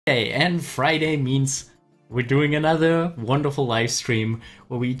And Friday means we're doing another wonderful live stream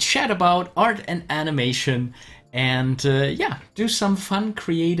where we chat about art and animation and yeah, do some fun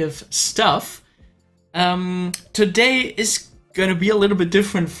creative stuff. Today is gonna be a little bit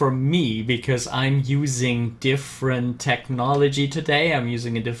different for me because I'm using different technology today. I'm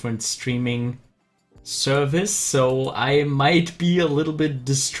using a different streaming service, so I might be a little bit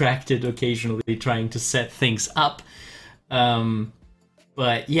distracted occasionally trying to set things up.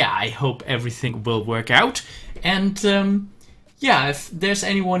 But yeah, I hope everything will work out. And yeah, if there's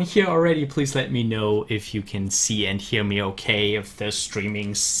anyone here already, please let me know if you can see and hear me okay, if the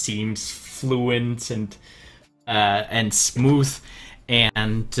streaming seems fluent and smooth.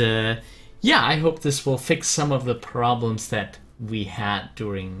 And yeah, I hope this will fix some of the problems that we had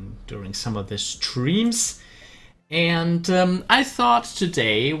during some of the streams. And I thought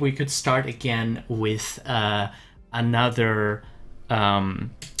today we could start again with another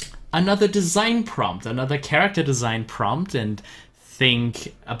design prompt, another character design prompt, and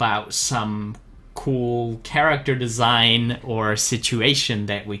think about some cool character design or situation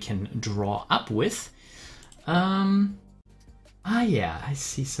that we can draw up with. Yeah, I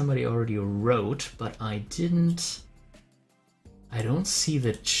see somebody already wrote, but I don't see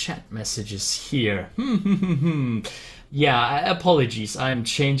the chat messages here. Yeah, apologies. I'm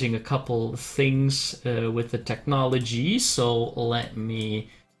changing a couple things with the technology, so let me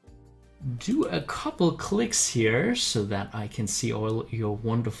do a couple clicks here so that I can see all your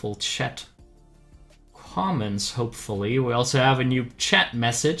wonderful chat comments, hopefully. We also have a new chat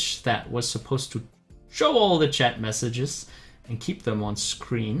message that was supposed to show all the chat messages and keep them on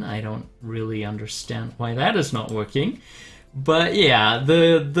screen. I don't really understand why that is not working. But yeah,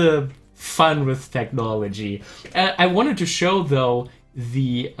 the fun with technology. I wanted to show though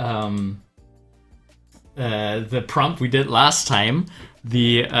the prompt we did last time,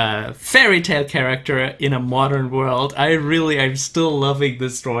 the fairy tale character in a modern world. I'm still loving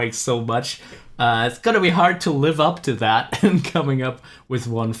this drawing so much. It's gonna be hard to live up to that and coming up with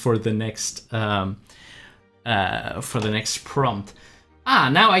one for the next prompt.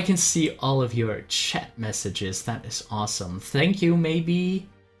 Now I can see all of your chat messages. That is awesome. Thank you, maybe.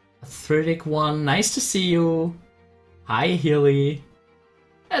 Arthritic one, nice to see you. Hi, Hilly.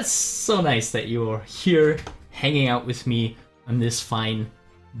 That's so nice that you're here hanging out with me on this fine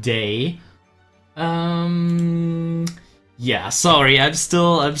day. Yeah, sorry, I'm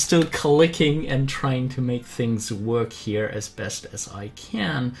still clicking and trying to make things work here as best as I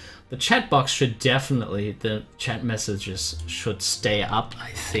can. The chat box should definitely, the chat messages should stay up, I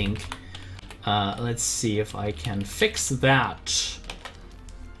think. Let's see if I can fix that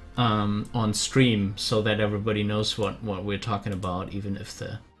on stream so that everybody knows what we're talking about, even if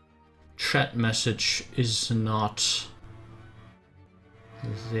the chat message is not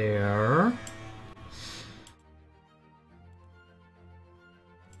there.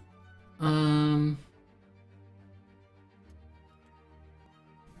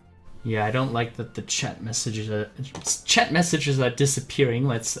 Yeah, I don't like that the chat messages are disappearing.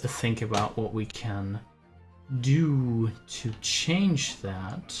 Let's think about what we can do to change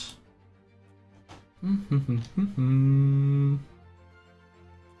that.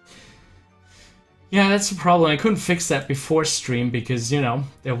 Yeah, that's the problem. I couldn't fix that before stream because, you know,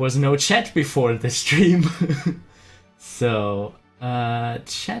 there was no chat before the stream. So,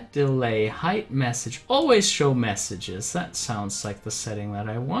 chat delay, hide message, always show messages. That sounds like the setting that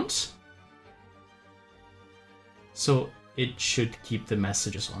I want. So it should keep the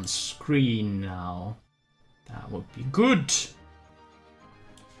messages on screen now. That would be good.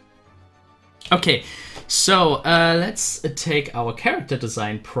 Okay, so let's take our character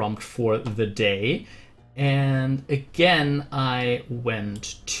design prompt for the day. And again, I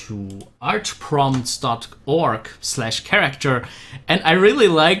went to artprompts.org/character, and I really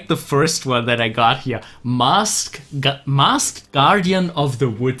like the first one that I got here, Masked Guardian of the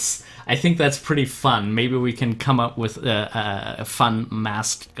Woods. I think that's pretty fun. Maybe we can come up with a fun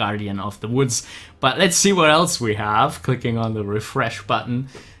Masked Guardian of the Woods. But let's see what else we have, clicking on the refresh button,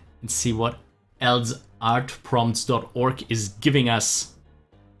 and see what else artprompts.org is giving us.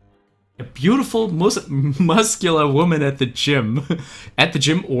 A beautiful, muscular woman at the gym. At the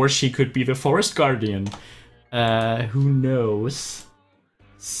gym, or she could be the forest guardian. Who knows?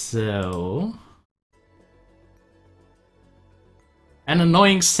 So... An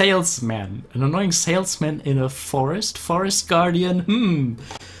annoying salesman. An annoying salesman in a forest? Forest guardian?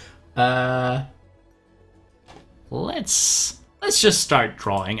 Let's just start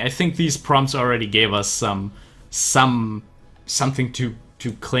drawing. I think these prompts already gave us something to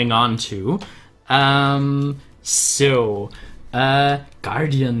cling on to. So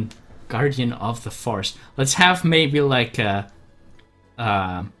Guardian of the Forest. Let's have maybe like a.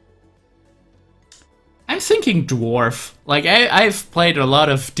 I'm thinking dwarf. Like I've played a lot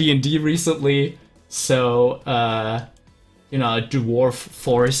of D&D recently, so you know, a dwarf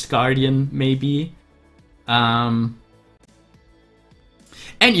forest guardian maybe. And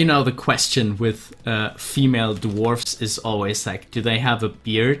you know, the question with female dwarfs is always like, do they have a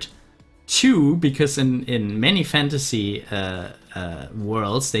beard? Too, because in many fantasy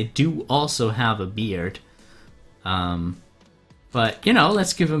worlds they do also have a beard. But you know,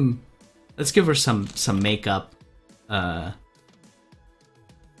 let's give her some makeup and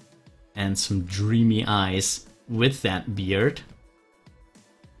some dreamy eyes with that beard.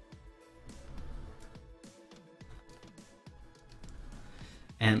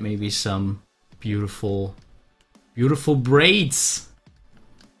 And maybe some beautiful braids.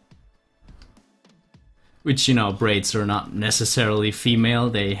 Which, you know, braids are not necessarily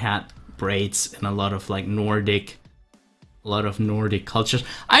female. They had braids in a lot of like Nordic cultures.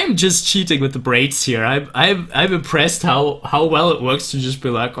 I'm just cheating with the braids here. I'm impressed how well it works to just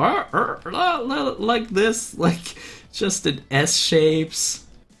be like like this, like just in S shapes.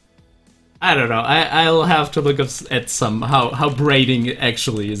 I don't know. I'll have to look up at some how braiding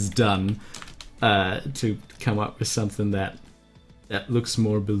actually is done to come up with something that looks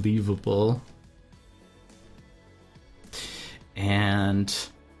more believable. And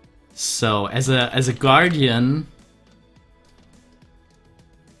so as a guardian,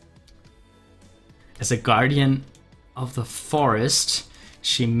 of the forest,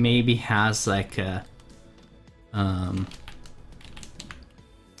 she maybe has like a I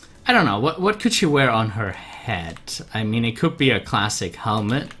don't know, what could she wear on her head? I mean, it could be a classic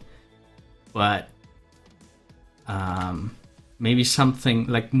helmet, but maybe something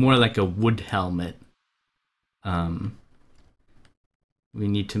like more like a wood helmet. We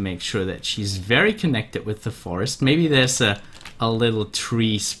need to make sure that she's very connected with the forest. Maybe there's a little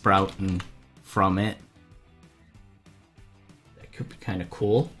tree sprouting from it. That could be kind of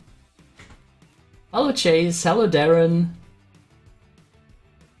cool. Hello Chase, hello Darren.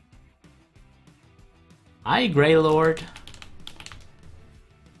 Hi Greylord.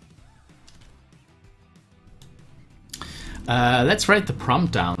 Let's write the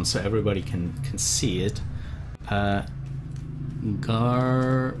prompt down so everybody can see it.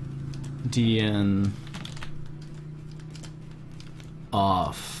 Guardian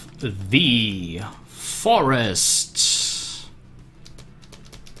of the Forest.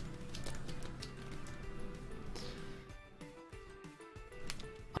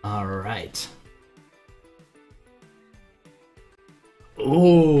 All right.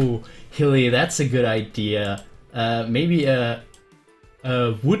 Oh, Hilly, that's a good idea. Maybe a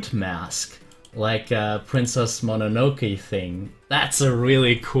wood mask, like a Princess Mononoke thing. That's a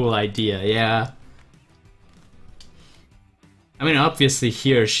really cool idea, yeah. I mean, obviously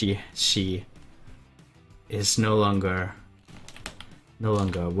here she is no longer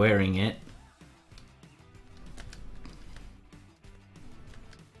wearing it.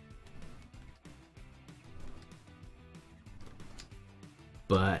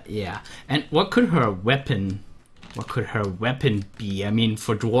 But yeah, and what could her weapon be? I mean,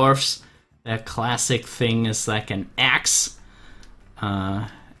 for dwarfs, a classic thing is like an axe.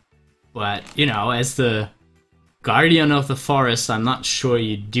 But you know, as the guardian of the forest, I'm not sure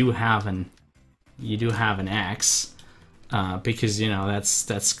you do have an axe, because you know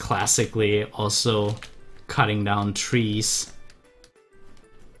that's classically also cutting down trees.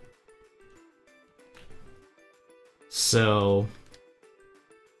 So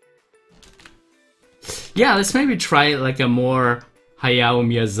yeah, let's maybe try like a more Hayao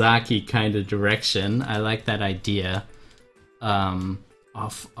Miyazaki kind of direction. I like that idea of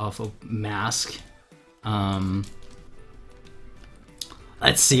a mask.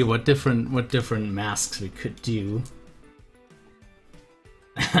 Let's see what different masks we could do.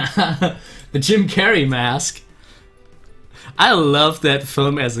 The Jim Carrey mask. I loved that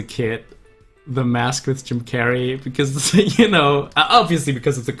film as a kid. The Mask with Jim Carrey, because you know, obviously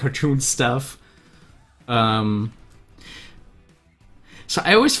because of the cartoon stuff. So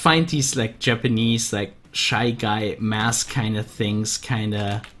I always find these like Japanese like Shy Guy mask kind of things kind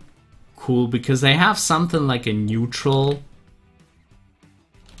of cool, because they have something like a neutral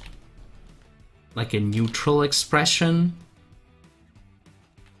expression,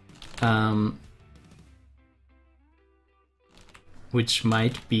 which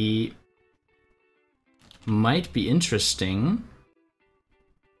might be interesting.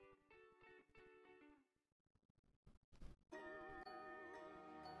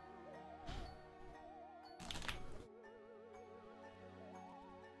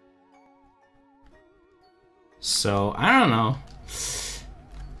 So, I don't know.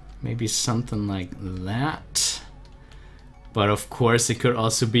 Maybe something like that. But of course, it could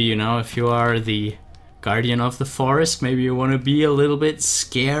also be, you know, if you are the guardian of the forest, maybe you want to be a little bit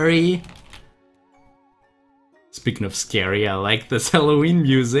scary. Speaking of scary, I like this Halloween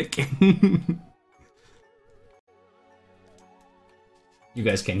music. You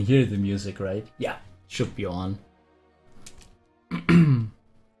guys can hear the music, right? Yeah, should be on.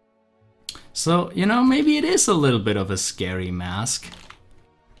 So, you know, maybe it is a little bit of a scary mask.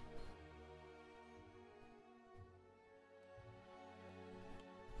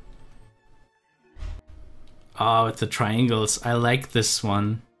 Oh, with the triangles. I like this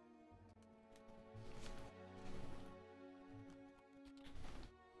one.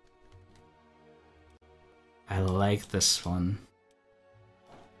 I like this one.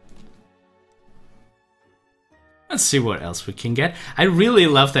 Let's see what else we can get. I really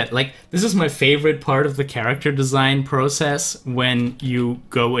love that. Like, this is my favorite part of the character design process, when you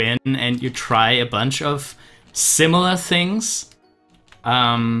go in and you try a bunch of similar things.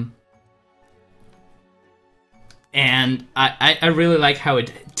 And I really like how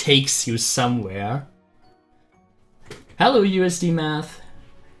it takes you somewhere. Hello, USD Math.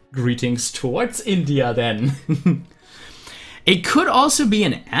 Greetings towards India, then. It could also be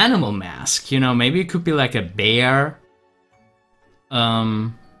an animal mask, you know, maybe it could be like a bear.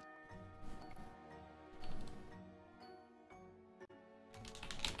 Maybe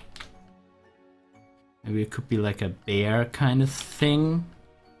it could be like a bear kind of thing.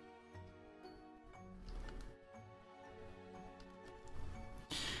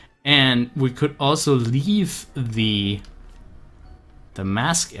 And we could also leave the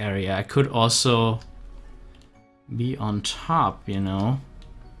mask area. I could also be on top, you know.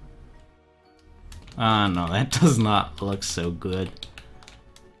 Ah, no, that does not look so good.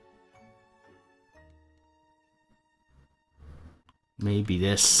 Maybe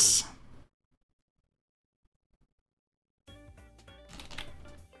this.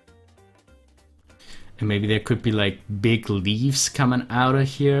 And maybe there could be like big leaves coming out of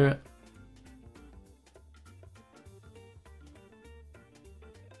here.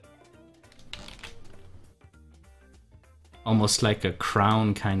 Almost like a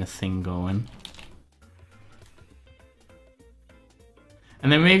crown kind of thing going.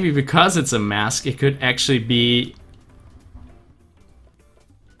 And then maybe because it's a mask, it could actually be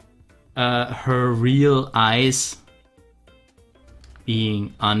her real eyes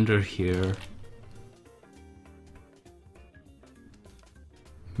being under here.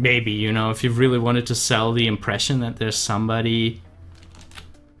 Maybe, you know, if you really wanted to sell the impression that there's somebody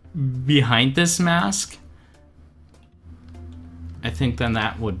behind this mask, I think then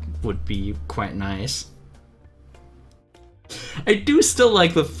that would be quite nice. I do still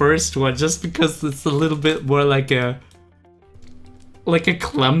like the first one, just because it's a little bit more like a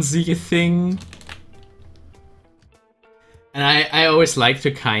clumsy thing. And I always like to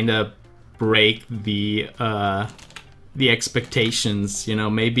kind of break the expectations, you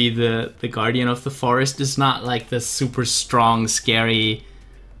know. Maybe the guardian of the forest is not like the super strong, scary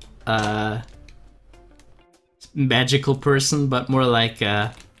magical person, but more like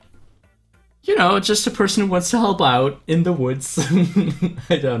you know, just a person who wants to help out in the woods.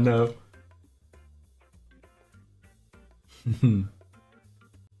 I don't know.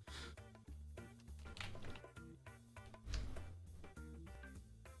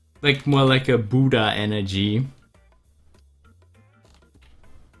 Like more like a Buddha energy.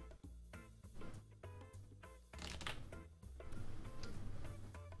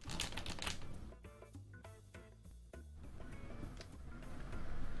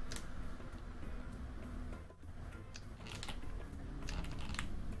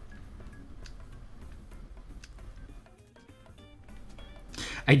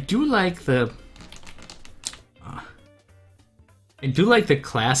 I do like the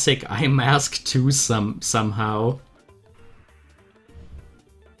classic eye mask too somehow.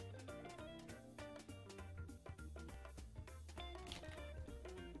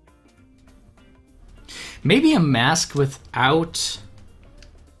 Maybe a mask without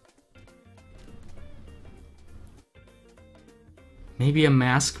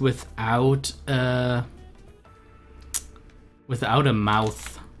without a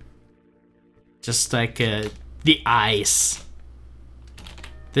mouth. Just like the eyes.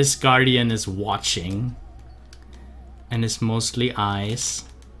 This guardian is watching, and it's mostly eyes.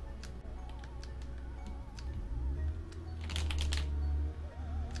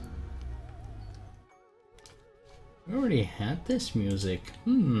 We already had this music.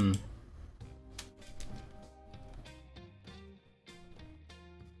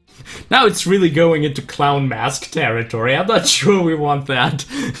 Now it's really going into clown mask territory. I'm not sure we want that.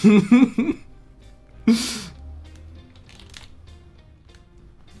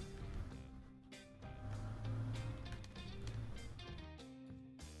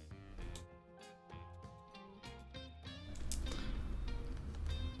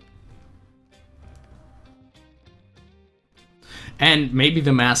 And maybe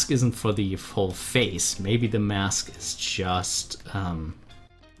the mask isn't for the whole face. Maybe the mask is just...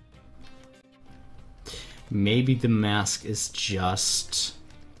 maybe the mask is just...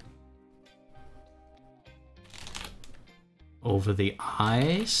 over the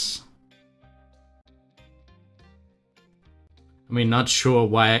eyes? I mean, not sure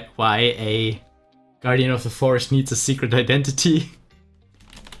why a Guardian of the Forest needs a secret identity.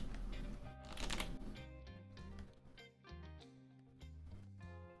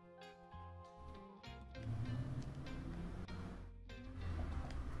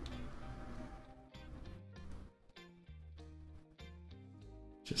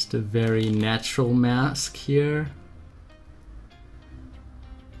 Just a very natural mask here.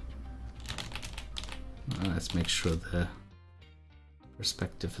 Let's make sure the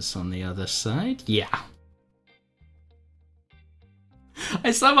perspective is on the other side. Yeah.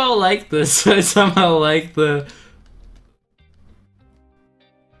 I somehow like this. I somehow like the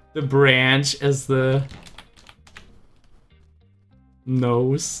branch as the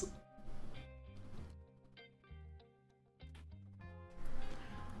nose.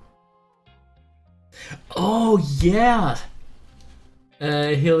 Oh yeah,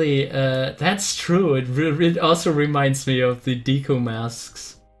 Hilly, that's true. It also reminds me of the Deku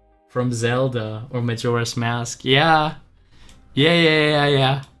masks from Zelda or Majora's Mask. Yeah,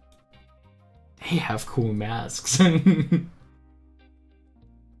 yeah. They have cool masks.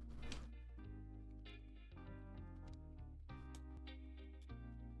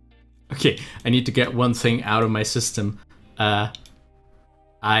 Okay, I need to get one thing out of my system. I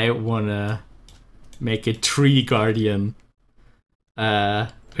wanna make a tree guardian.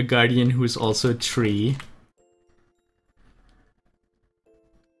 A guardian who's also a tree.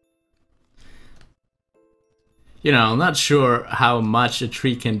 You know, I'm not sure how much a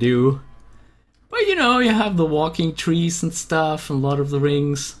tree can do. But you know, you have the walking trees and stuff in Lord of the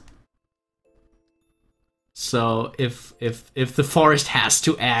Rings. So if the forest has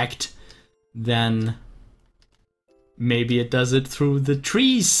to act, then maybe it does it through the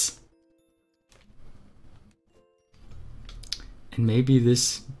trees. And maybe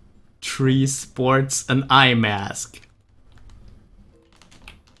this tree sports an eye mask.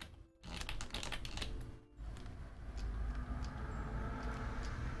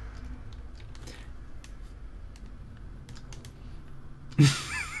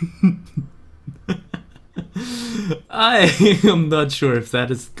 I am not sure if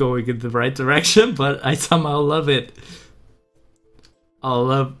that is going in the right direction, but I somehow love it. I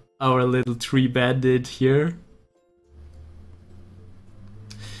love our little tree bandit here.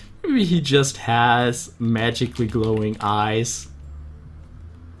 Maybe he just has magically glowing eyes.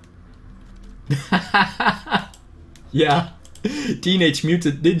 Yeah. Teenage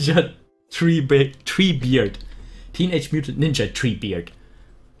Mutant Ninja Tree Beard. Teenage Mutant Ninja Tree Beard.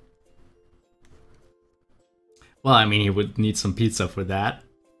 Well, I mean, he would need some pizza for that.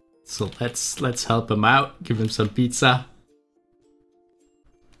 So let's help him out. Give him some pizza.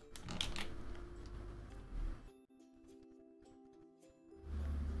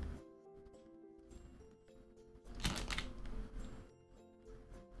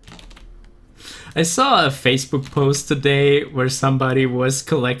 I saw a Facebook post today where somebody was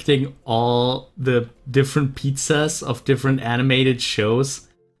collecting all the different pizzas of different animated shows.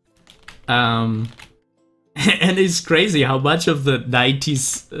 And it's crazy how much of the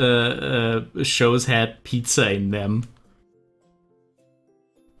 90s shows had pizza in them.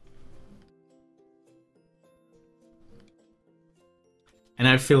 And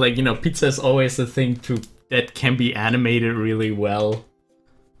I feel like, you know, pizza is always a thing that can be animated really well.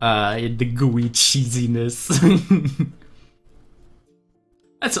 The gooey cheesiness.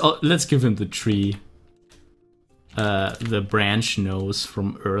 Let's give him the tree. The branch nose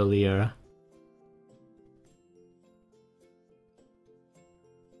from earlier.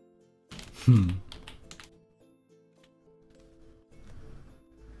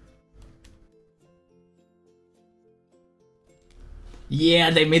 Yeah,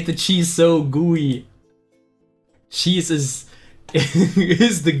 they made the cheese so gooey. Cheese is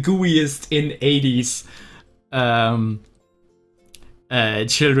is the gooeyest in 80s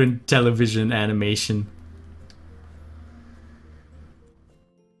children television animation.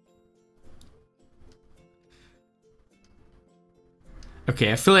 I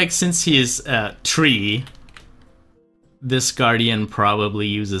Okay, I feel like since he is a tree, this guardian probably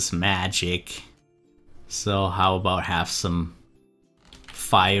uses magic. So how about have some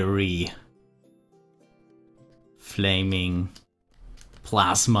fiery, flaming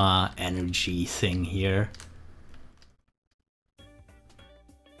plasma energy thing here.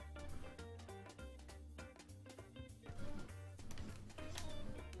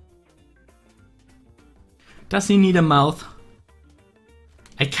 Does he need a mouth?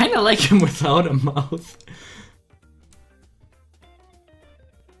 I kind of like him without a mouth.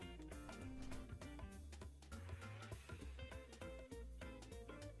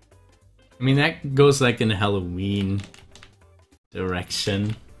 I mean, that goes like in Halloween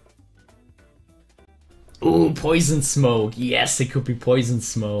direction. Ooh, poison smoke. Yes, it could be poison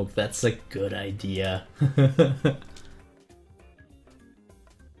smoke. That's a good idea.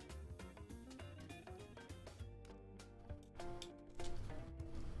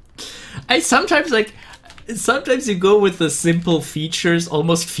 Sometimes you go with the simple features,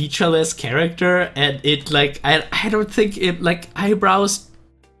 almost featureless character, and it like I don't think it like eyebrows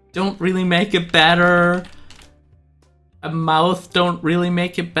don't really make it better. A mouth don't really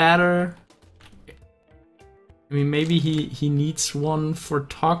make it better. I mean, maybe he needs one for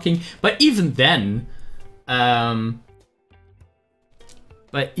talking, but even then,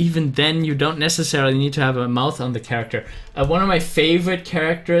 you don't necessarily need to have a mouth on the character. One of my favorite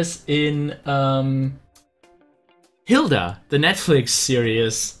characters in Hilda, the Netflix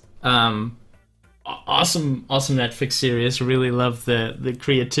series. Awesome Netflix series. Really love the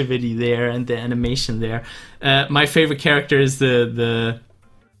creativity there and the animation there. My favorite character is I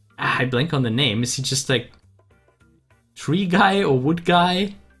blank on the name. Is he just like tree guy or wood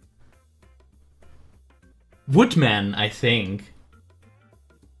guy? Woodman, I think.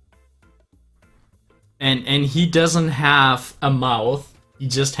 And he doesn't have a mouth. He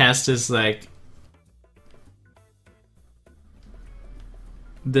just has this like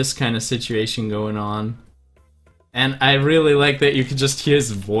this kind of situation going on. And I really like that you can just hear his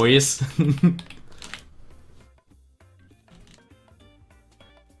voice.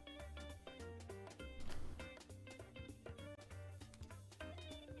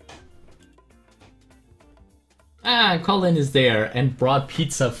 Colin is there and brought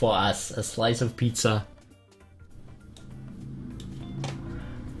pizza for us, a slice of pizza.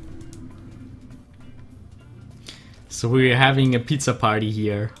 So we're having a pizza party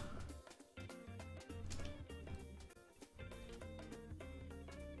here.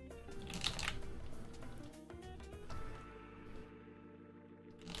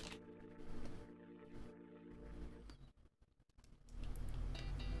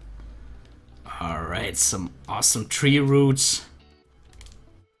 Alright, some awesome tree roots.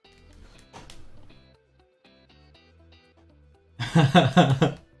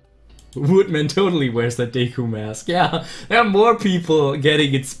 Woodman totally wears that Deku mask. Yeah, there are more people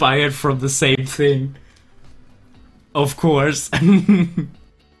getting inspired from the same thing. Of course. You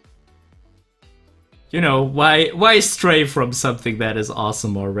know, why stray from something that is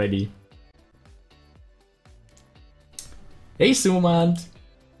awesome already? Hey Sumant,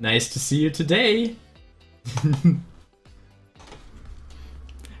 nice to see you today.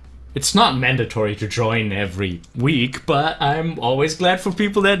 It's not mandatory to join every week, but I'm always glad for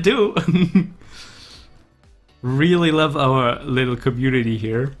people that do. Really love our little community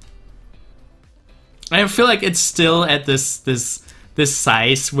here. I feel like it's still at this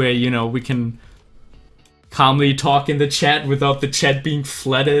size where, you know, we can calmly talk in the chat without the chat being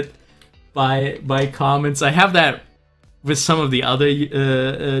flooded by comments. I have that with some of the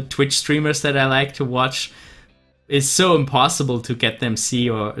other Twitch streamers that I like to watch. It's so impossible to get them see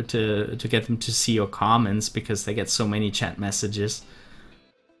or to get them to see your comments because they get so many chat messages.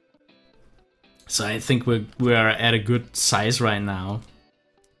 So I think we're at a good size right now.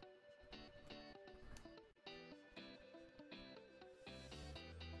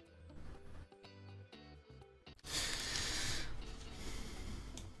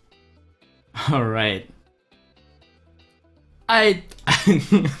 All right. I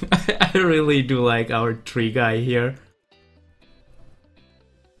really do like our tree guy here.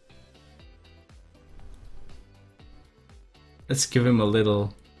 Let's give him a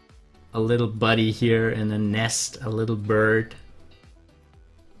little buddy here in a nest, a little bird.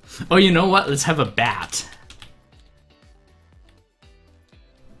 Oh, you know what? Let's have a bat.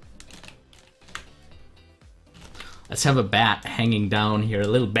 Let's have a bat hanging down here, a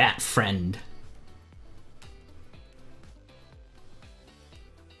little bat friend.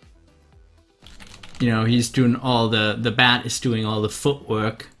 You know, he's doing all the bat is doing all the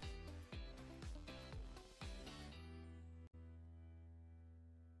footwork.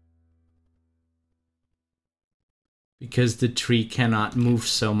 because the tree cannot move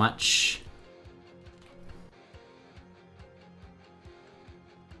so much.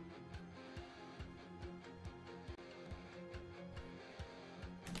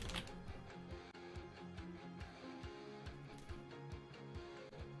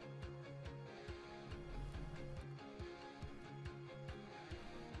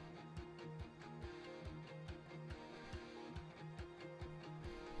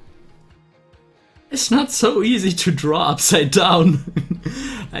 It's not so easy to draw upside down.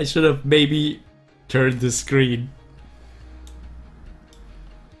 I should have maybe turned the screen.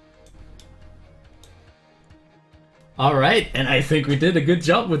 Alright, and I think we did a good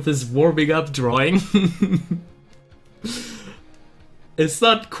job with this warming up drawing. It's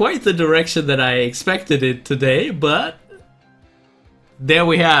not quite the direction that I expected it today, but there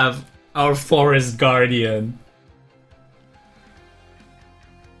we have our forest guardian.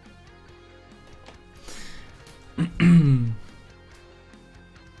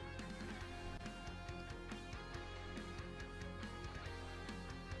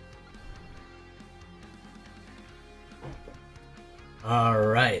 All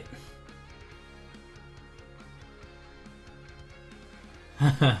right.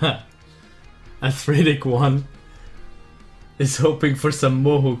 Arthritic one is hoping for some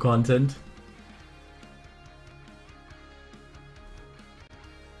moho content.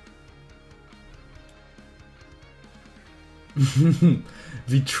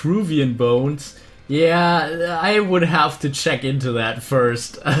 Vitruvian bones. Yeah, I would have to check into that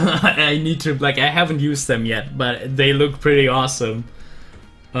first. I need to, like, I haven't used them yet, but they look pretty awesome.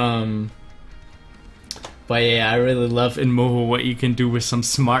 But yeah, I really love in Moho what you can do with some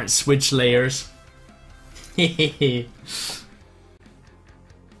smart switch layers.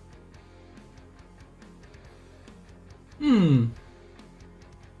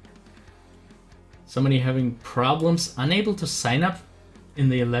 Somebody having problems, unable to sign up in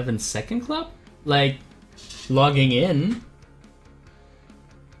the 11-second club? Like, logging in?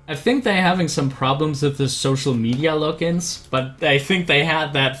 I think they're having some problems with the social media logins, but I think they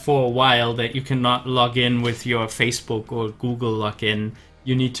had that for a while, that you cannot log in with your Facebook or Google login.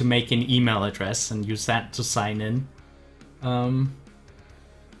 You need to make an email address and use that to sign in. Hi,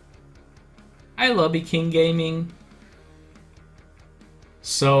 Lobby King Gaming.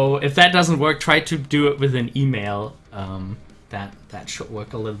 So if that doesn't work, try to do it with an email. That should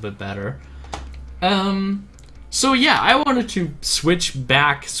work a little bit better. So yeah, I wanted to switch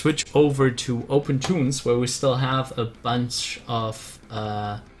over to OpenTunes, where we still have a bunch of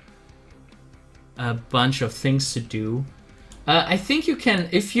things to do. I think you can,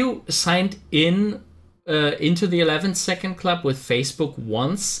 if you signed in into the 11-second club with Facebook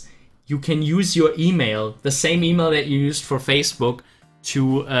once, you can use your email, the same email that you used for Facebook,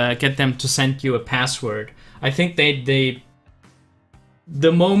 to get them to send you a password. I think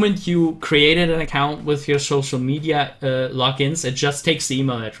the moment you created an account with your social media logins, it just takes the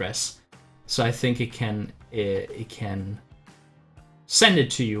email address. So I think it can send it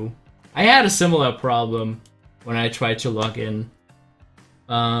to you. I had a similar problem when I tried to log in.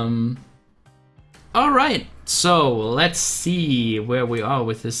 Alright, so let's see where we are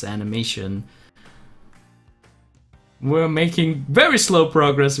with this animation. We're making very slow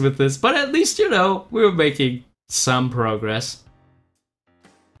progress with this, but at least, you know, we're making some progress.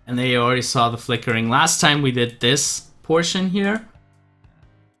 And they already saw the flickering. Last time we did this portion here,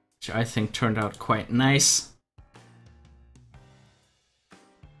 which I think turned out quite nice.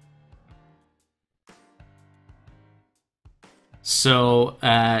 So,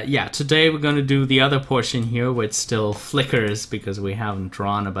 yeah, today we're gonna do the other portion here, which still flickers because we haven't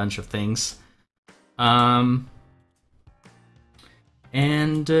drawn a bunch of things. Yeah,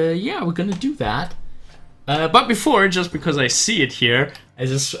 we're gonna do that. But before, just because I see it here, I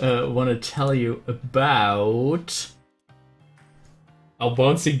just want to tell you about our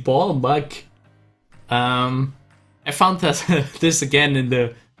bouncing ball mug. I found this again in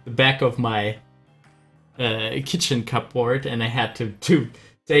the back of my kitchen cupboard, and I had to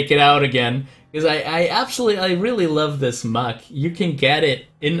take it out again because I really love this mug. You can get it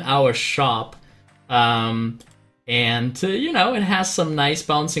in our shop. You know, it has some nice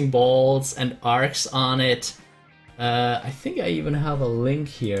bouncing balls and arcs on it. I think I even have a link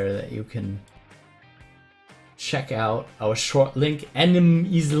here that you can check out. Our short link,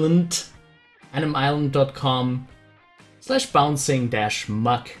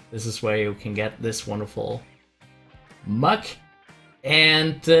 animisland.com/bouncing-muck. This is where you can get this wonderful muck.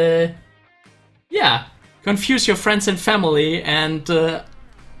 And yeah, confuse your friends and family, and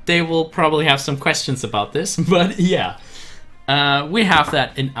they will probably have some questions about this, but yeah. we have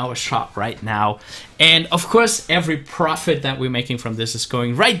that in our shop right now. And of course, every profit that we're making from this is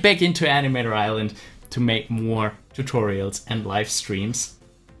going right back into Animator Island to make more tutorials and live streams.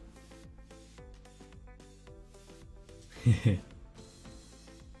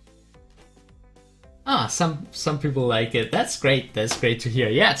 Some people like it. That's great. That's great to hear.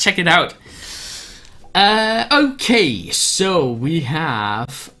 Yeah, check it out. Okay, so we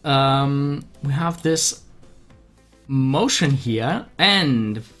have this motion here,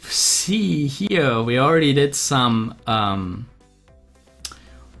 and see here we already did some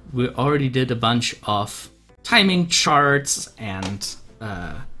we already did a bunch of timing charts and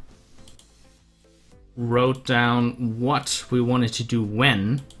wrote down what we wanted to do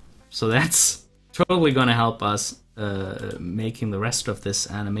when, so that's totally gonna help us making the rest of this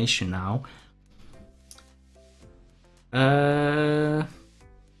animation now.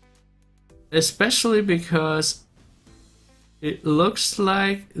 Especially because it looks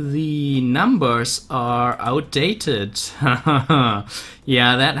like the numbers are outdated.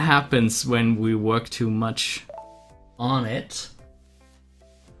 Yeah, that happens when we work too much on it.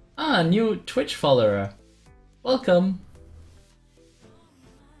 Ah, new Twitch follower. Welcome.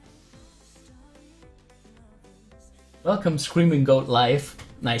 Welcome, Screaming Goat Live.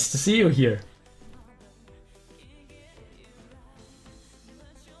 Nice to see you here.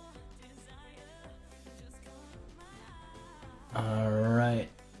 Alright.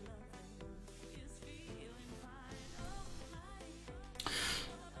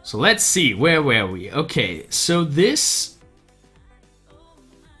 So let's see, where were we? Okay, so this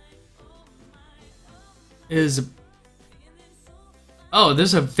is... Oh,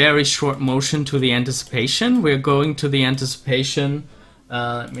 there's a very short motion to the anticipation. We're going to the anticipation.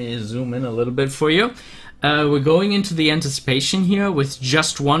 Let me zoom in a little bit for you. We're going into the anticipation here with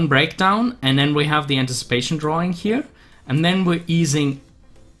just one breakdown, and then we have the anticipation drawing here. And then we're easing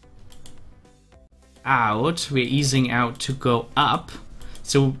out. We're easing out to go up.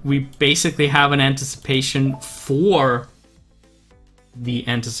 So we basically have an anticipation for the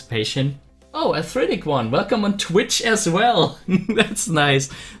anticipation. Oh, Arthritic One, welcome on Twitch as well. That's nice.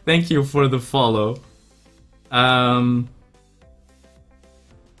 Thank you for the follow.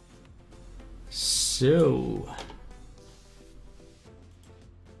 So...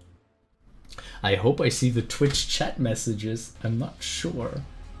 I hope I see the Twitch chat messages. I'm not sure.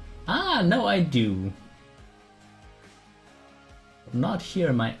 Ah, no, I do. Not here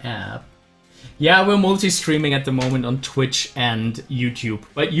in my app. Yeah, we're multi-streaming at the moment on Twitch and YouTube.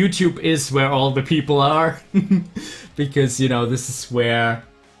 But YouTube is where all the people are. Because, you know, this is where...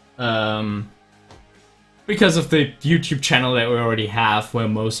 because of the YouTube channel that we already have, where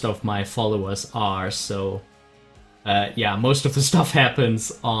most of my followers are. So, yeah, most of the stuff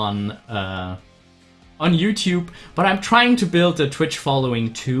happens on YouTube, but I'm trying to build a Twitch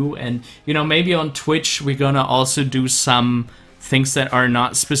following too, and you know, maybe on Twitch we're gonna also do some things that are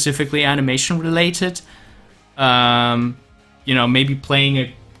not specifically animation related. You know, maybe playing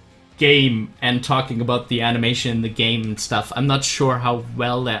a game and talking about the animation in the game and stuff. I'm not sure how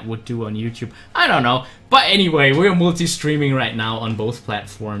well that would do on YouTube. I don't know, but anyway, we're multi-streaming right now on both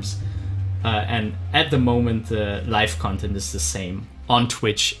platforms, and at the moment the live content is the same on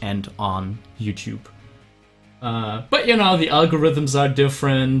Twitch and on YouTube. But you know, the algorithms are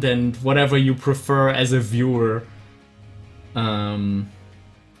different and whatever you prefer as a viewer. For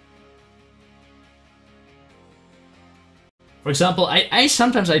example, I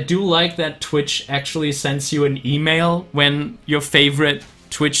sometimes I do like that Twitch actually sends you an email when your favorite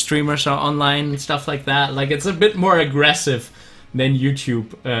Twitch streamers are online and stuff like that. Like, it's a bit more aggressive than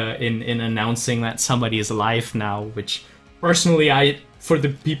YouTube in announcing that somebody is live now, which personally for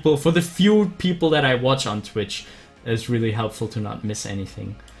the few people that I watch on Twitch, is really helpful to not miss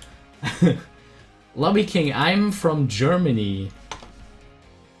anything. Lobby King, I'm from Germany.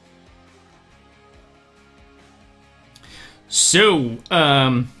 So,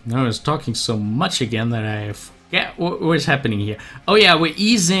 I was talking so much again that I forget what's happening here. Oh yeah, we're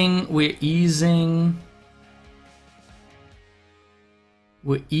easing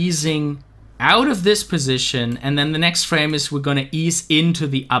out of this position, and then the next frame is we're gonna ease into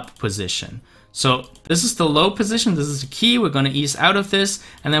the up position. So this is the low position, this is the key, we're gonna ease out of this,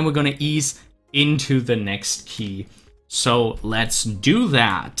 and then we're gonna ease into the next key. So let's do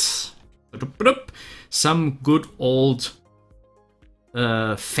that. Some good old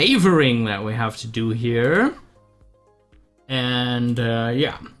favoring that we have to do here. And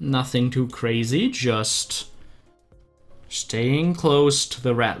yeah, nothing too crazy, just staying close to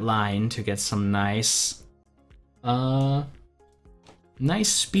the red line to get some nice nice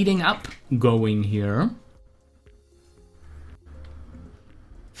speeding up going here.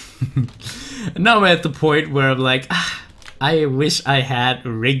 Now I'm at the point where I'm like, I wish I had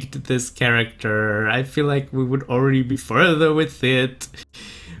rigged this character. I feel like we would already be further with it.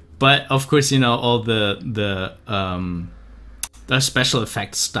 But of course, you know, all the special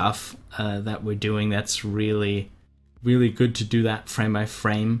effects stuff that we're doing, that's really good to do that frame by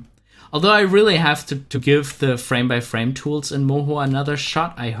frame. Although I really have to give the frame by frame tools in Moho another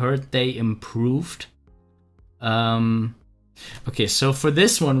shot. I heard they improved. Okay, so for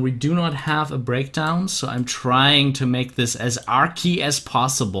this one, we do not have a breakdown, so I'm trying to make this as archy as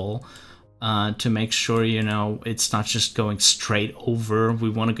possible to make sure, you know, it's not just going straight over.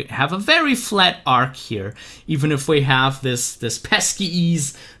 We want to have a very flat arc here, even if we have this pesky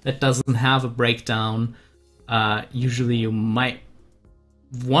ease that doesn't have a breakdown. Usually you might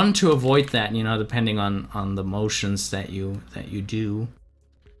want to avoid that, you know, depending on the motions that you do.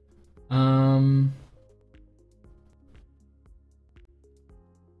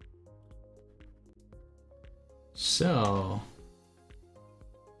 So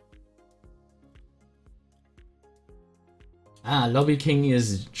Lobby King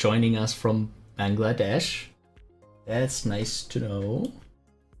is joining us from Bangladesh. That's nice to know.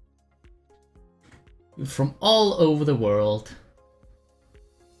 From all over the world.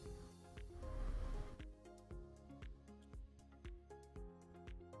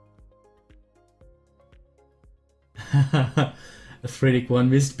 Athletic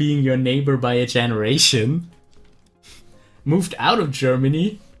one missed being your neighbor by a generation. Moved out of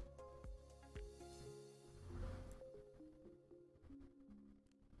Germany.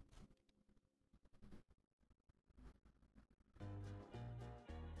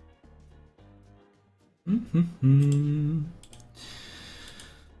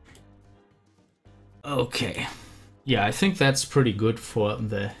 Okay. Yeah, I think that's pretty good for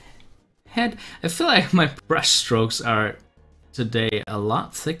the head. I feel like my brush strokes are today a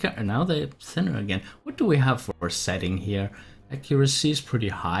lot thicker, and now they're thinner again. What do we have for setting here? Accuracy is pretty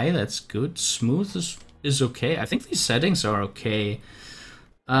high, that's good. Smooth is okay. I think these settings are okay.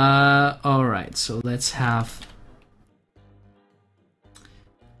 Alright, so let's have...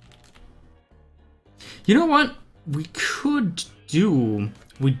 You know what we could do?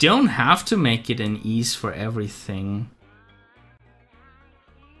 We don't have to make it an ease for everything.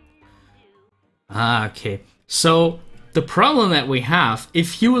 Okay. So the problem that we have,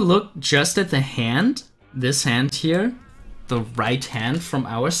 if you look just at the hand, this hand here, the right hand from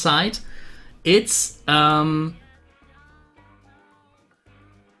our side, it's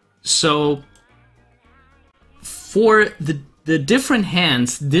so for the different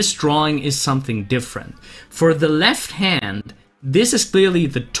hands, this drawing is something different. For the left hand, this is clearly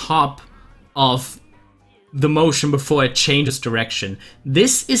the top of the motion before it changes direction.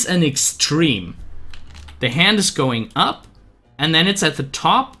 This is an extreme. The hand is going up, and then it's at the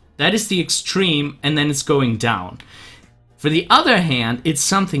top. That is the extreme, and then it's going down. For the other hand, it's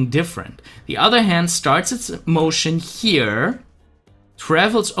something different. The other hand starts its motion here,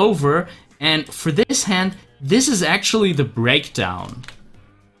 travels over, and for this hand, this is actually the breakdown.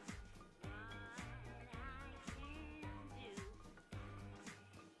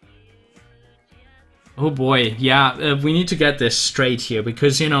 Oh boy, yeah, we need to get this straight here,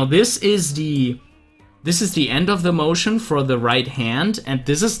 because, you know, this is the end of the motion for the right hand, and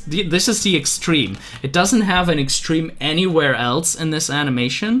this is the extreme. It doesn't have an extreme anywhere else in this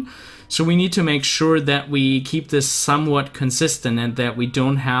animation, so we need to make sure that we keep this somewhat consistent and that we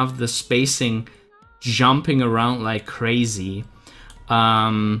don't have the spacing jumping around like crazy.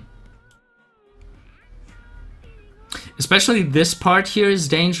 Especially this part here is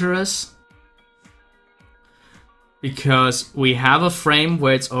dangerous, because we have a frame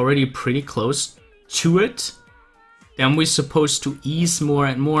where it's already pretty close to it. Then we're supposed to ease more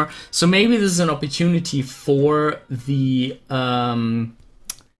and more. So maybe this is an opportunity for the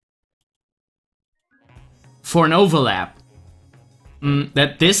for an overlap.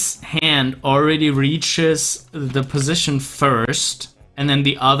 That this hand already reaches the position first, and then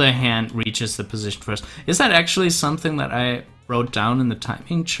the other hand reaches the position first. Is that actually something that I wrote down in the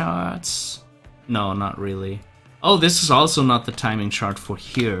timing charts? No, not really. Oh, this is also not the timing chart for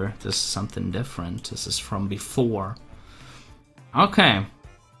here. This is something different. This is from before. Okay.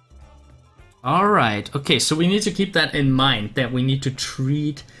 Alright. Okay, so we need to keep that in mind, that we need to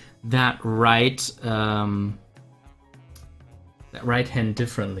treat that right hand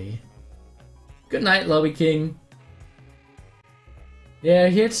differently. Good night, Lobby King. Yeah,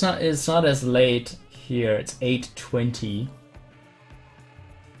 here it's not as late here. It's 8:20.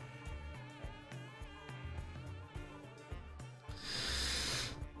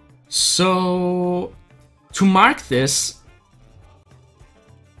 So to mark this,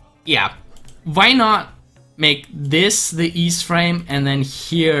 yeah, why not make this the ease frame, and then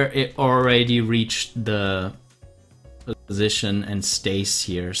here it already reached the position and stays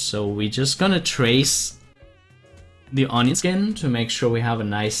here. So we're just gonna trace the onion skin to make sure we have a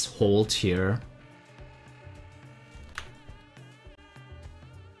nice hold here.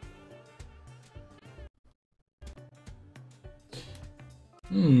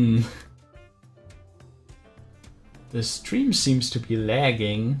 The stream seems to be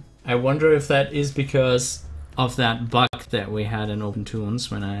lagging. I wonder if that is because of that bug that we had in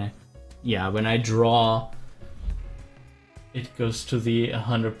OpenToonz when I draw, it goes to the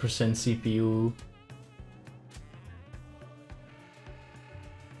 100% CPU.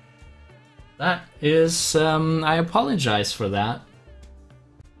 That is, I apologize for that.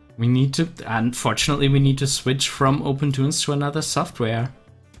 We need to, unfortunately, we need to switch from OpenToonz to another software.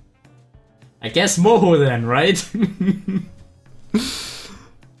 I guess Moho then, right?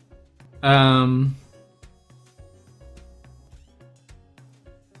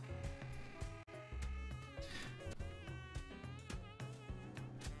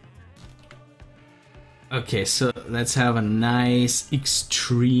 Okay, so let's have a nice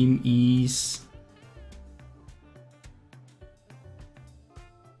extreme ease.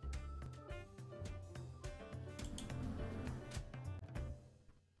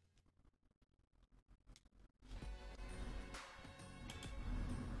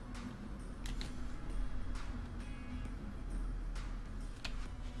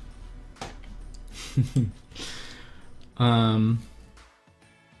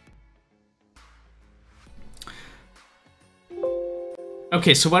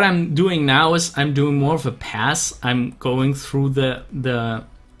 Okay, so what I'm doing now is I'm doing more of a pass. I'm going through the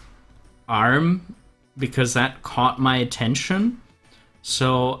arm because that caught my attention.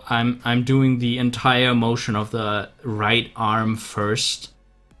 So I'm doing the entire motion of the right arm first.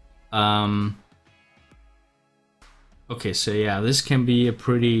 Okay, so yeah, this can be a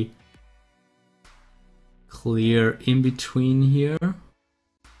pretty clear in between here.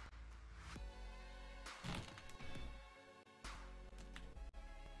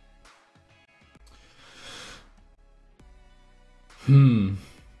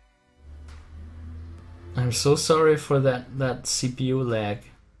 I'm so sorry for that CPU lag.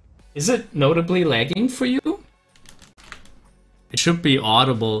 Is it notably lagging for you? It should be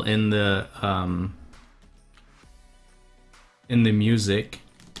audible in the music.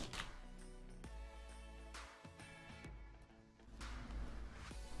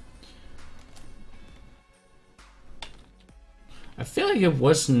 I feel like it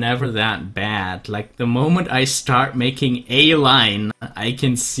was never that bad. Like the moment I start making a line, I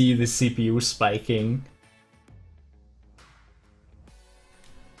can see the CPU spiking.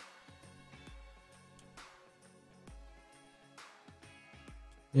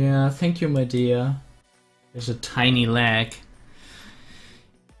 Yeah, thank you, my dear. There's a tiny lag.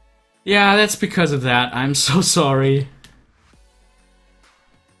 Yeah, that's because of that. I'm so sorry.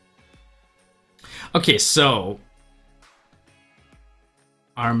 Okay, so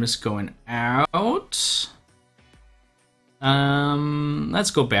arm is going out.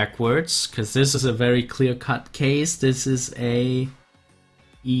 Let's go backwards, because this is a very clear-cut case. This is a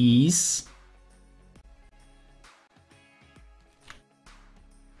ease.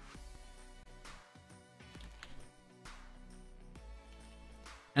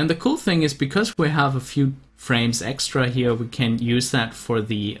 And the cool thing is, because we have a few frames extra here, we can use that for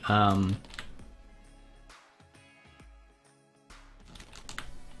the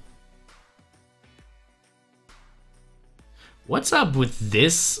what's up with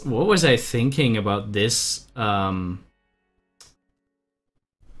this? What was I thinking about this?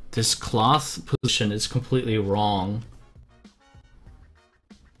 This cloth position is completely wrong.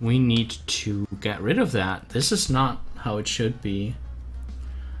 We need to get rid of that. This is not how it should be.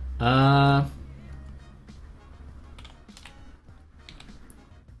 Yeah,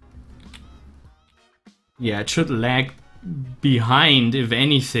 it should lag behind, if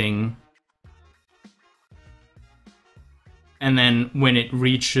anything. And then when it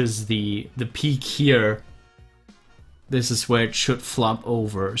reaches the peak here, this is where it should flop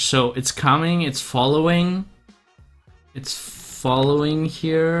over. So it's coming, it's following. It's following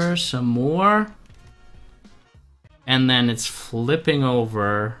here some more. And then it's flipping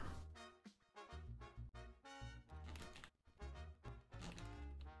over.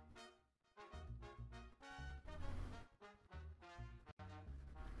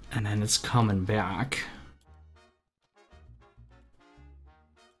 And then it's coming back.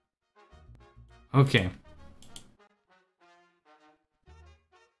 Okay.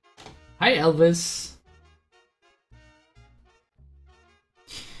 Hi, Elvis.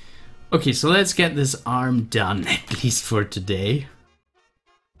 Okay, so let's get this arm done, at least for today.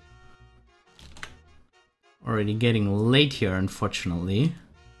 Already getting late here, unfortunately.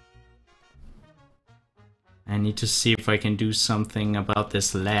 I need to see if I can do something about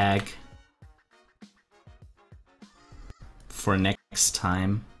this lag for next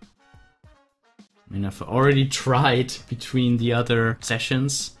time. I mean, I've already tried between the other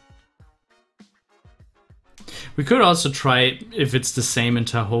sessions. We could also try if it's the same in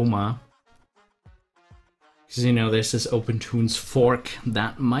Tahoma. Because, you know, there's this OpenTunes fork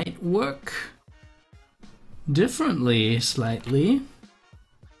that might work differently, slightly.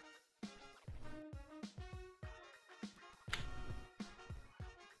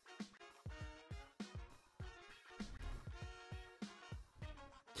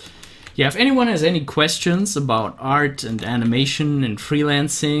 Yeah, if anyone has any questions about art and animation and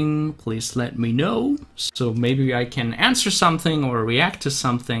freelancing, please let me know. So maybe I can answer something or react to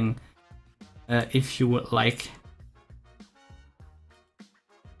something if you would like.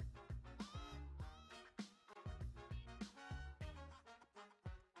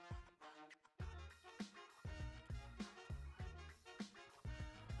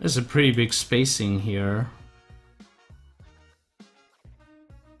 There's a pretty big spacing here.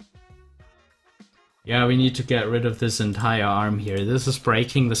 Yeah, we need to get rid of this entire arm here. This is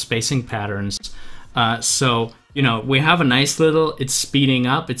breaking the spacing patterns. So, you know, we have a nice little, it's speeding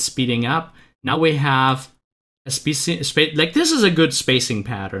up, it's speeding up. Now we have a like this is a good spacing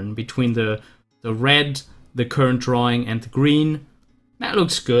pattern between the red, the current drawing, and the green. That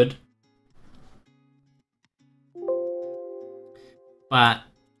looks good. But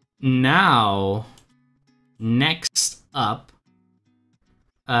now, next up,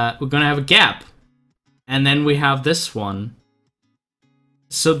 we're gonna have a gap. And then we have this one.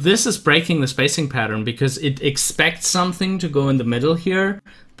 So this is breaking the spacing pattern because it expects something to go in the middle here,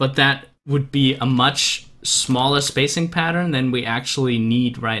 but that would be a much smaller spacing pattern than we actually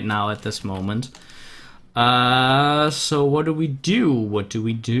need right now at this moment. So what do we do? What do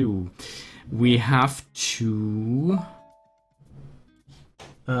we do? We have to...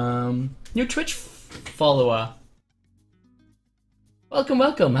 new Twitch follower. Welcome,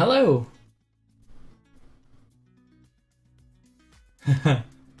 welcome, hello.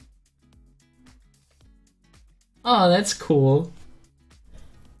 Oh, that's cool.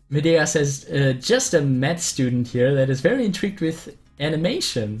 Medea says, just a med student here that is very intrigued with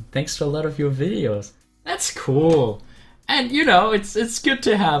animation. Thanks to a lot of your videos. That's cool. And, you know, it's good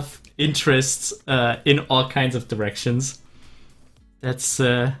to have interests in all kinds of directions. That's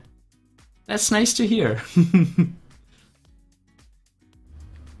nice to hear.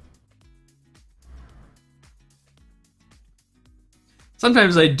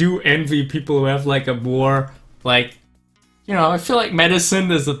 Sometimes I do envy people who have like a more like, you know, I feel like medicine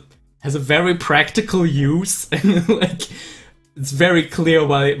has a very practical use, and like it's very clear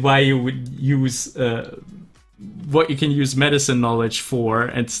why you would use what you can use medicine knowledge for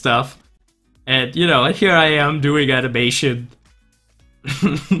and stuff. And you know, here I am doing animation.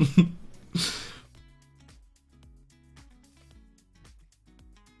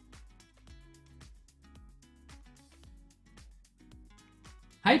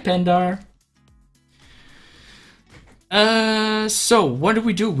 Hi, Pendar. So what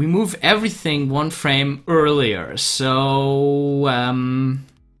do? We move everything one frame earlier. So,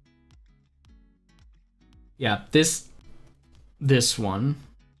 yeah, this one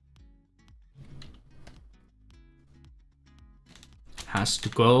has to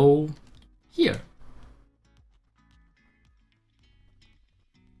go here.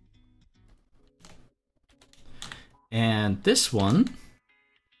 And this one,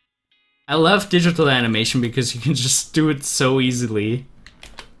 I love digital animation because you can just do it so easily.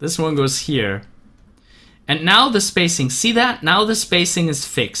 This one goes here. And now the spacing, see that? Now the spacing is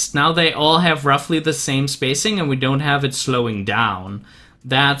fixed. Now they all have roughly the same spacing and we don't have it slowing down.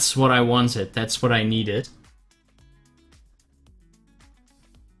 That's what I wanted. That's what I needed.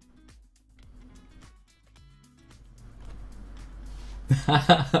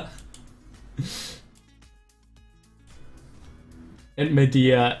 And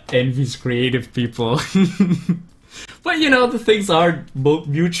Medea envies creative people. But you know, the things are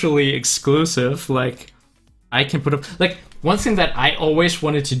mutually exclusive. Like, I can put up... Like, one thing that I always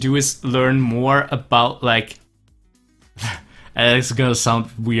wanted to do is learn more about, like... it's gonna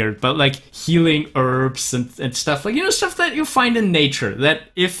sound weird, but like healing herbs and stuff. Like, you know, stuff that you find in nature. That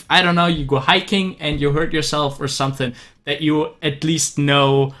if, I don't know, you go hiking and you hurt yourself or something, that you at least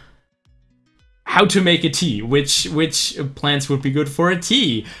know how to make a tea, which plants would be good for a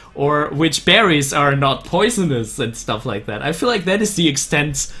tea, or which berries are not poisonous and stuff like that. I feel like that is the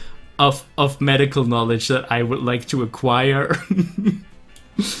extent of medical knowledge that I would like to acquire.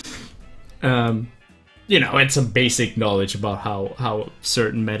 You know, and some basic knowledge about how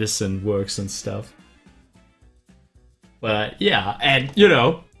certain medicine works and stuff. But yeah, and you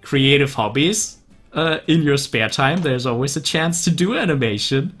know, creative hobbies. In your spare time, there's always a chance to do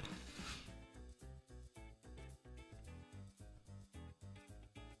animation.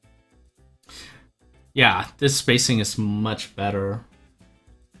 Yeah, this spacing is much better.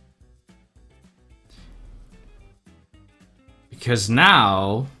 Because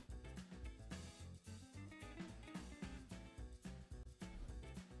now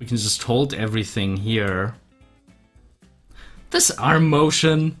we can just hold everything here. This arm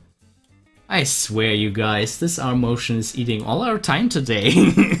motion, I swear you guys, this arm motion is eating all our time today.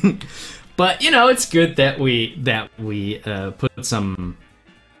 But you know, it's good that we put some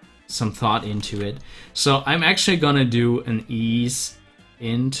thought into it. So I'm actually gonna do an ease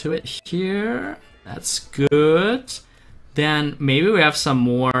into it here. That's good. Then maybe we have some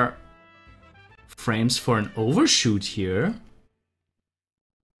more frames for an overshoot here.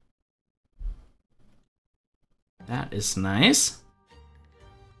 That is nice.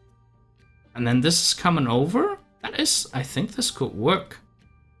 And then this is coming over. That is, I think this could work.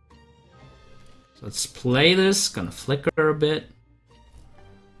 So let's play this. Gonna flicker a bit.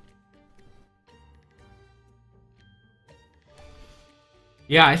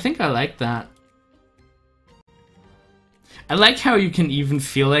 Yeah, I think I like that. I like how you can even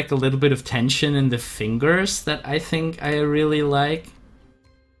feel like a little bit of tension in the fingers that I think I really like.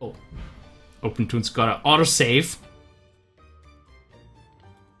 Oh, OpenToon's got an autosave.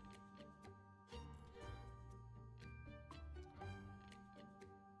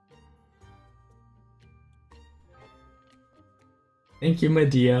 Thank you, my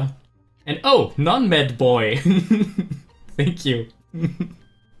dear. And oh, non-med boy. Thank you.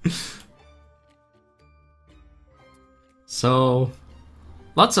 So,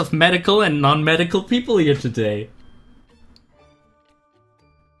 lots of medical and non-medical people here today.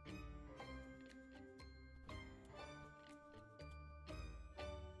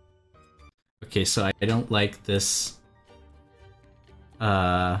 Okay, so I don't like this.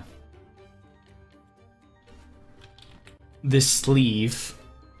 This sleeve.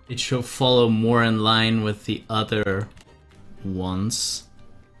 It should follow more in line with the other ones.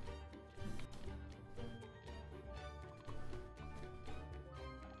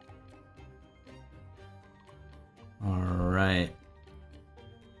 Alright.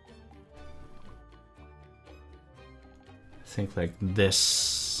 I think like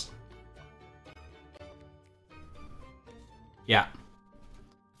this. Yeah.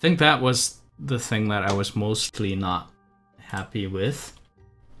 I think that was the thing that I was mostly not happy with.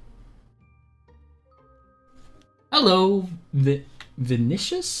 Hello,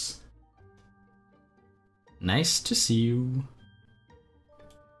 Vinicius? Nice to see you.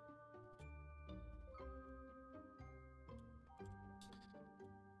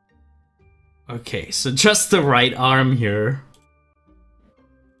 Okay, so just the right arm here.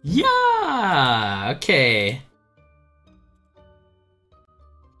 Yeah, okay.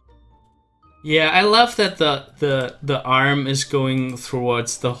 Yeah, I love that the arm is going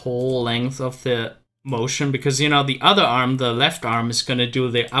towards the whole length of the motion, because you know the other arm, the left arm, is gonna do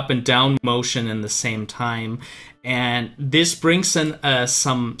the up and down motion in the same time, and this brings in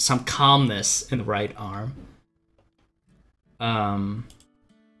some calmness in the right arm.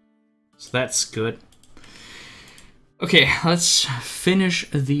 So that's good. Okay, let's finish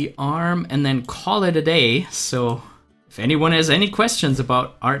the arm and then call it a day. So if anyone has any questions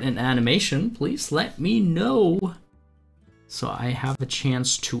about art and animation, please let me know so I have a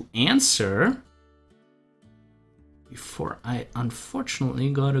chance to answer before I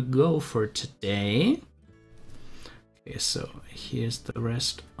unfortunately gotta go for today. Okay, so here's the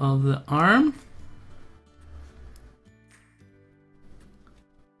rest of the arm.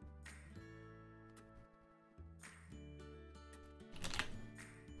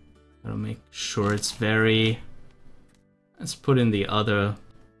 Gotta make sure it's very... Let's put in the other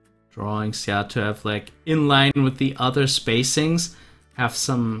drawings, yeah, to have like in line with the other spacings, have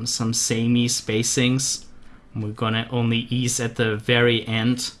some samey spacings. We're gonna only ease at the very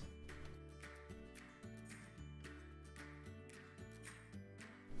end.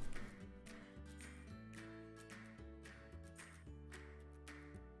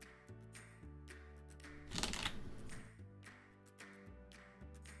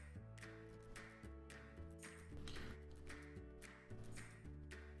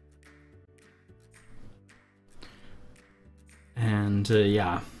 And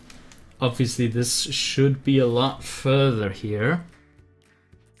yeah, obviously this should be a lot further here.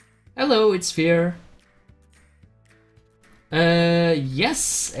 Hello, it's Fear.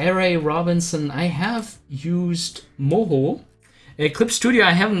 Yes, R.A. Robinson, I have used Moho. Clip Studio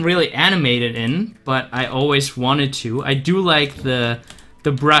I haven't really animated in, but I always wanted to. I do like the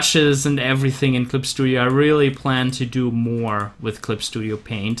brushes and everything in Clip Studio. I really plan to do more with Clip Studio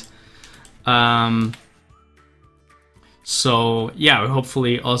Paint. So yeah, we're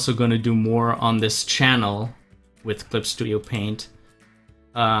hopefully also gonna do more on this channel with Clip Studio Paint.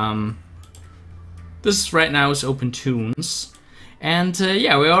 This right now is Open Tunes, and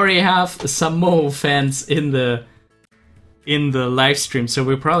yeah, we already have some Moho fans in the live stream, so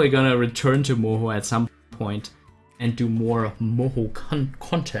we're probably gonna return to Moho at some point and do more Moho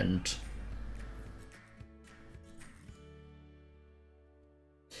content.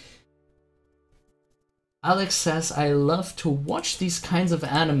 Alex says, I love to watch these kinds of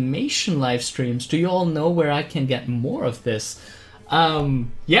animation live streams. Do you all know where I can get more of this?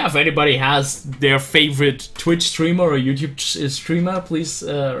 Yeah, if anybody has their favorite Twitch streamer or YouTube streamer, please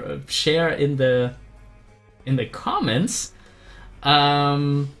share in the comments.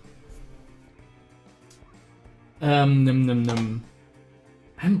 I'm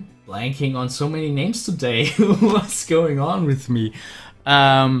blanking on so many names today. What's going on with me?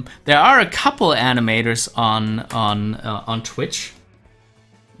 There are a couple animators on Twitch.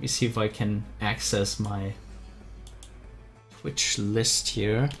 Let me see if I can access my Twitch list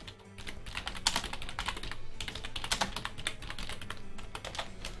here.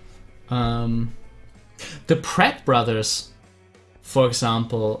 The Pratt brothers, for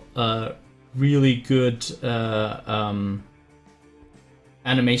example, really good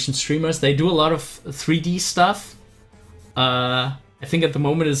animation streamers. They do a lot of 3D stuff. I think at the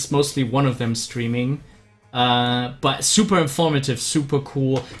moment it's mostly one of them streaming. But super informative, super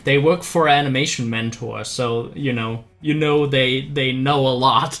cool. They work for Animation Mentor, so you know they know a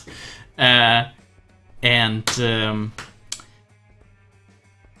lot. Yeah.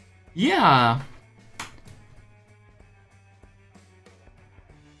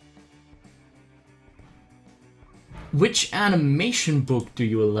 Which animation book do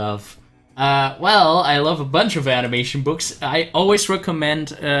you love? Well, I love a bunch of animation books. I always recommend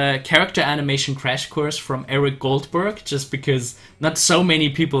Character Animation Crash Course from Eric Goldberg, just because not so many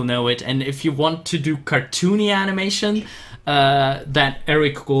people know it. And if you want to do cartoony animation, that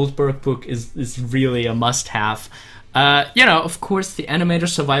Eric Goldberg book is really a must-have. You know, of course, the Animator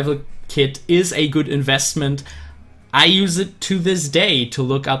Survival Kit is a good investment. I use it to this day to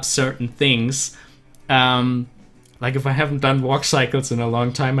look up certain things. Like if I haven't done walk cycles in a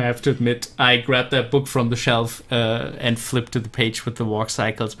long time, I have to admit, I grabbed that book from the shelf and flipped to the page with the walk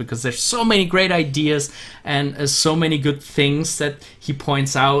cycles, because there's so many great ideas and so many good things that he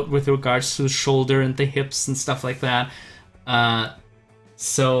points out with regards to the shoulder and the hips and stuff like that.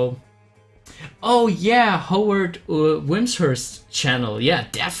 Oh yeah, Howard Wimshurst's channel. Yeah,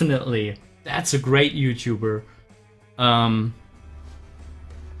 definitely. That's a great YouTuber.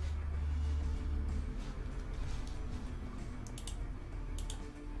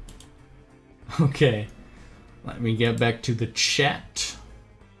 Okay, let me get back to the chat.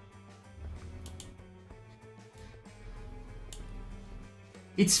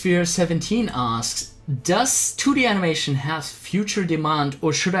 It's Fear 17 asks, does 2D animation have future demand,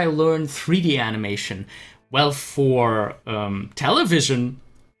 or should I learn 3D animation? Well, for television,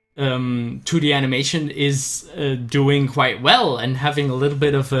 2D animation is doing quite well and having a little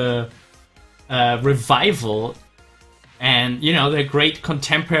bit of a revival. And, you know, they're great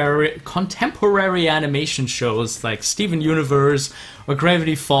contemporary animation shows like Steven Universe or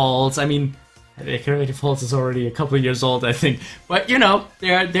Gravity Falls. I mean, Gravity Falls is already a couple of years old, I think. But, you know,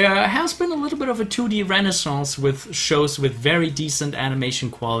 there has been a little bit of a 2D renaissance with shows with very decent animation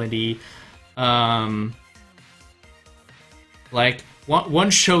quality. Like,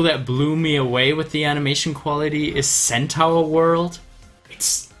 one show that blew me away with the animation quality is Centaur World.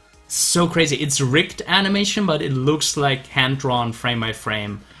 It's so crazy. It's rigged animation, but it looks like hand-drawn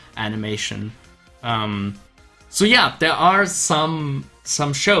frame-by-frame animation. So yeah, there are some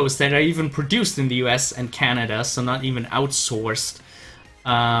shows that are even produced in the US and Canada, so not even outsourced.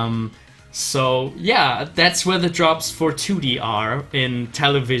 So yeah, that's where the jobs for 2D are in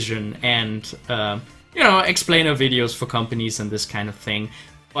television and you know, explainer videos for companies and this kind of thing.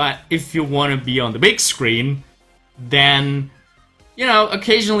 But if you want to be on the big screen, then you know,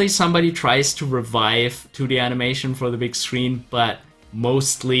 occasionally somebody tries to revive 2D animation for the big screen, but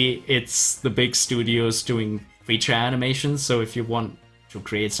mostly it's the big studios doing feature animations. So if you want to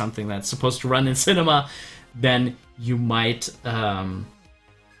create something that's supposed to run in cinema, then you might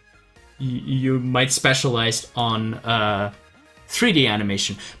specialize on 3D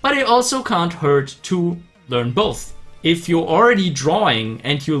animation. But it also can't hurt to learn both. If you're already drawing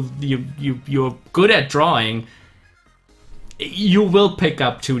and you're good at drawing, you will pick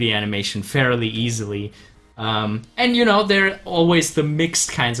up 2D animation fairly easily. And you know, there are always the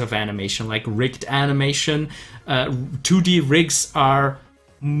mixed kinds of animation, like rigged animation. 2D rigs are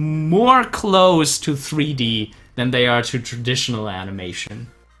more close to 3D than they are to traditional animation.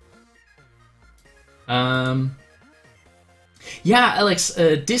 Yeah, Alex,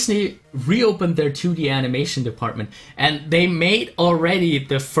 Disney reopened their 2D animation department, and they made already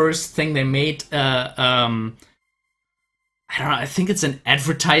the first thing they made. I don't know. I think it's an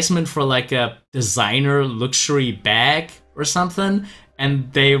advertisement for like a designer luxury bag or something,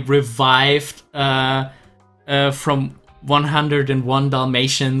 and they revived from 101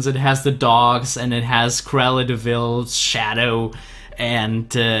 Dalmatians. It has the dogs, and it has Cruella de Vil's shadow,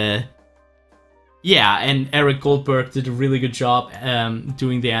 and yeah, and Eric Goldberg did a really good job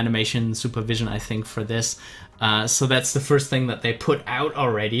doing the animation supervision, I think, for this. So that's the first thing that they put out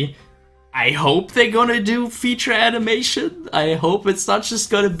already. I hope they're gonna do feature animation. I hope it's not just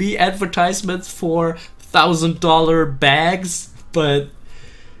gonna be advertisements for $1,000 bags, but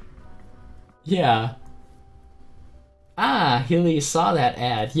yeah. Ah, Hilly saw that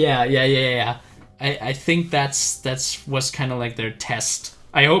ad. Yeah. I think that's was kind of like their test.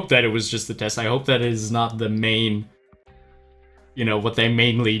 I hope that it was just a test. I hope that it is not the main, you know, what they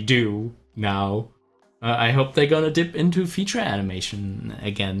mainly do now. I hope they're gonna dip into feature animation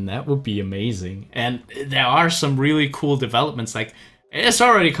again. That would be amazing. And there are some really cool developments. Like, it's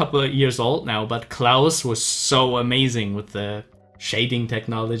already a couple of years old now, but Klaus was so amazing with the shading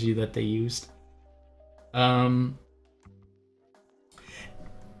technology that they used.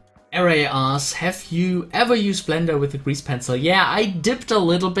 Array asks, have you ever used Blender with the grease pencil? Yeah, I dipped a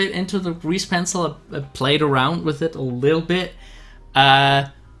little bit into the grease pencil. I played around with it a little bit.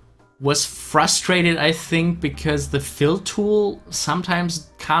 Was frustrated, I think, because the fill tool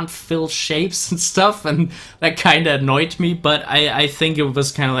sometimes can't fill shapes and stuff, and that kind of annoyed me. But I think it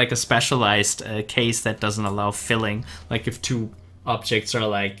was kind of like a specialized case that doesn't allow filling. Like if two objects are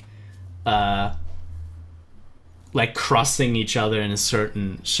like crossing each other in a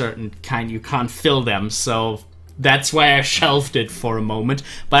certain kind, you can't fill them. So that's why I shelved it for a moment.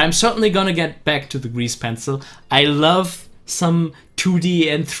 But I'm certainly gonna get back to the grease pencil. I love some 2D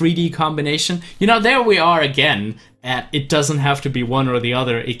and 3D combination. You know, there we are again. It doesn't have to be one or the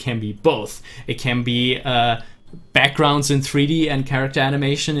other. It can be both. It can be backgrounds in 3D and character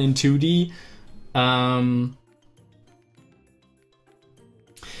animation in 2D.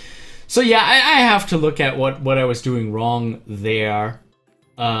 So yeah, I have to look at what I was doing wrong there.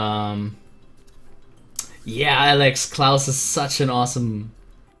 Yeah, Alex, Klaus is such an awesome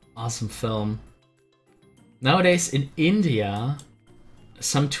film. Nowadays in India,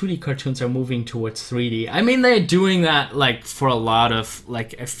 some 2D cartoons are moving towards 3D. I mean, they're doing that like for a lot of,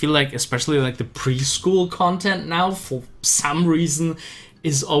 like, I feel like especially like the preschool content now for some reason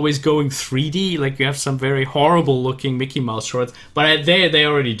is always going 3D. Like you have some very horrible looking Mickey Mouse shorts, but they're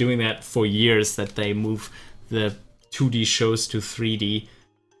already doing that for years, that they move the 2D shows to 3D.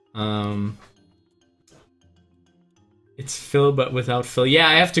 It's fill but without fill. Yeah,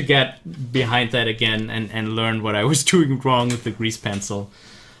 I have to get behind that again and learn what I was doing wrong with the grease pencil.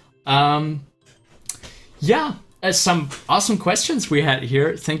 Yeah, some awesome questions we had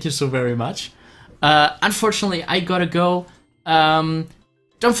here. Thank you so very much. Unfortunately, I gotta go.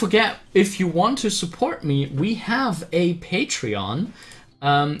 Don't forget, if you want to support me, we have a Patreon.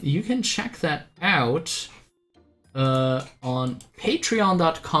 You can check that out on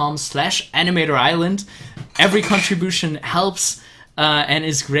patreon.com/animatorisland. Every contribution helps and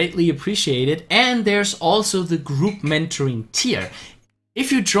is greatly appreciated. And there's also the group mentoring tier.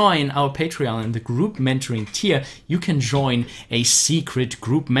 If you join our Patreon in the group mentoring tier, you can join a secret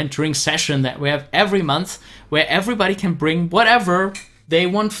group mentoring session that we have every month, where everybody can bring whatever they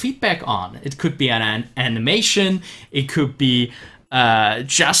want feedback on. It could be an animation, it could be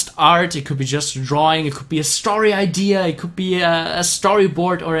just art, it could be just drawing, it could be a story idea, it could be a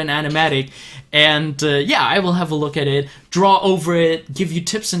storyboard or an animatic. And yeah, I will have a look at it, draw over it, give you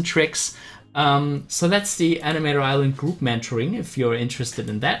tips and tricks. So that's the Animator Island group mentoring. If you're interested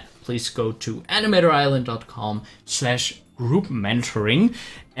in that, please go to animatorisland.com/group mentoring.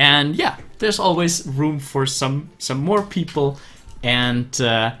 And yeah, there's always room for some more people. And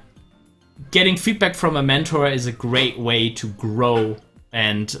getting feedback from a mentor is a great way to grow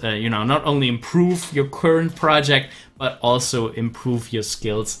and you know, not only improve your current project, but also improve your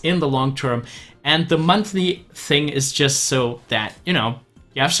skills in the long term. And the monthly thing is just so that, you know,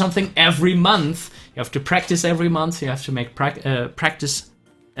 you have something every month. You have to practice every month. You have to make practice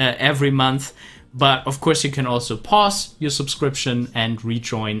every month. But of course, you can also pause your subscription and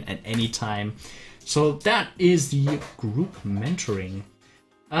rejoin at any time. So that is the group mentoring.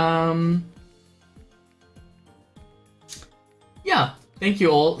 Yeah, thank you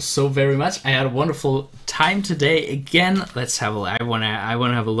all so very much. I had a wonderful time today. Again, let's have I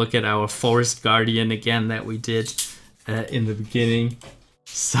wanna have a look at our Forest Guardian again that we did in the beginning.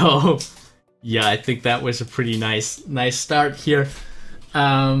 So yeah, I think that was a pretty nice start here.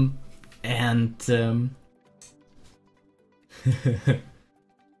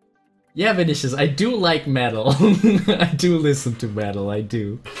 Yeah, Vinicius, I do like metal. I do listen to metal, I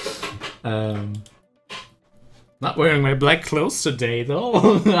do. Not wearing my black clothes today,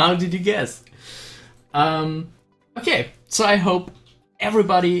 though. How did you guess? Okay, so I hope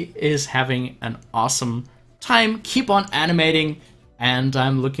everybody is having an awesome time. Keep on animating, and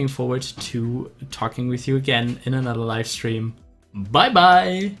I'm looking forward to talking with you again in another live stream.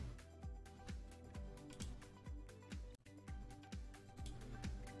 Bye-bye!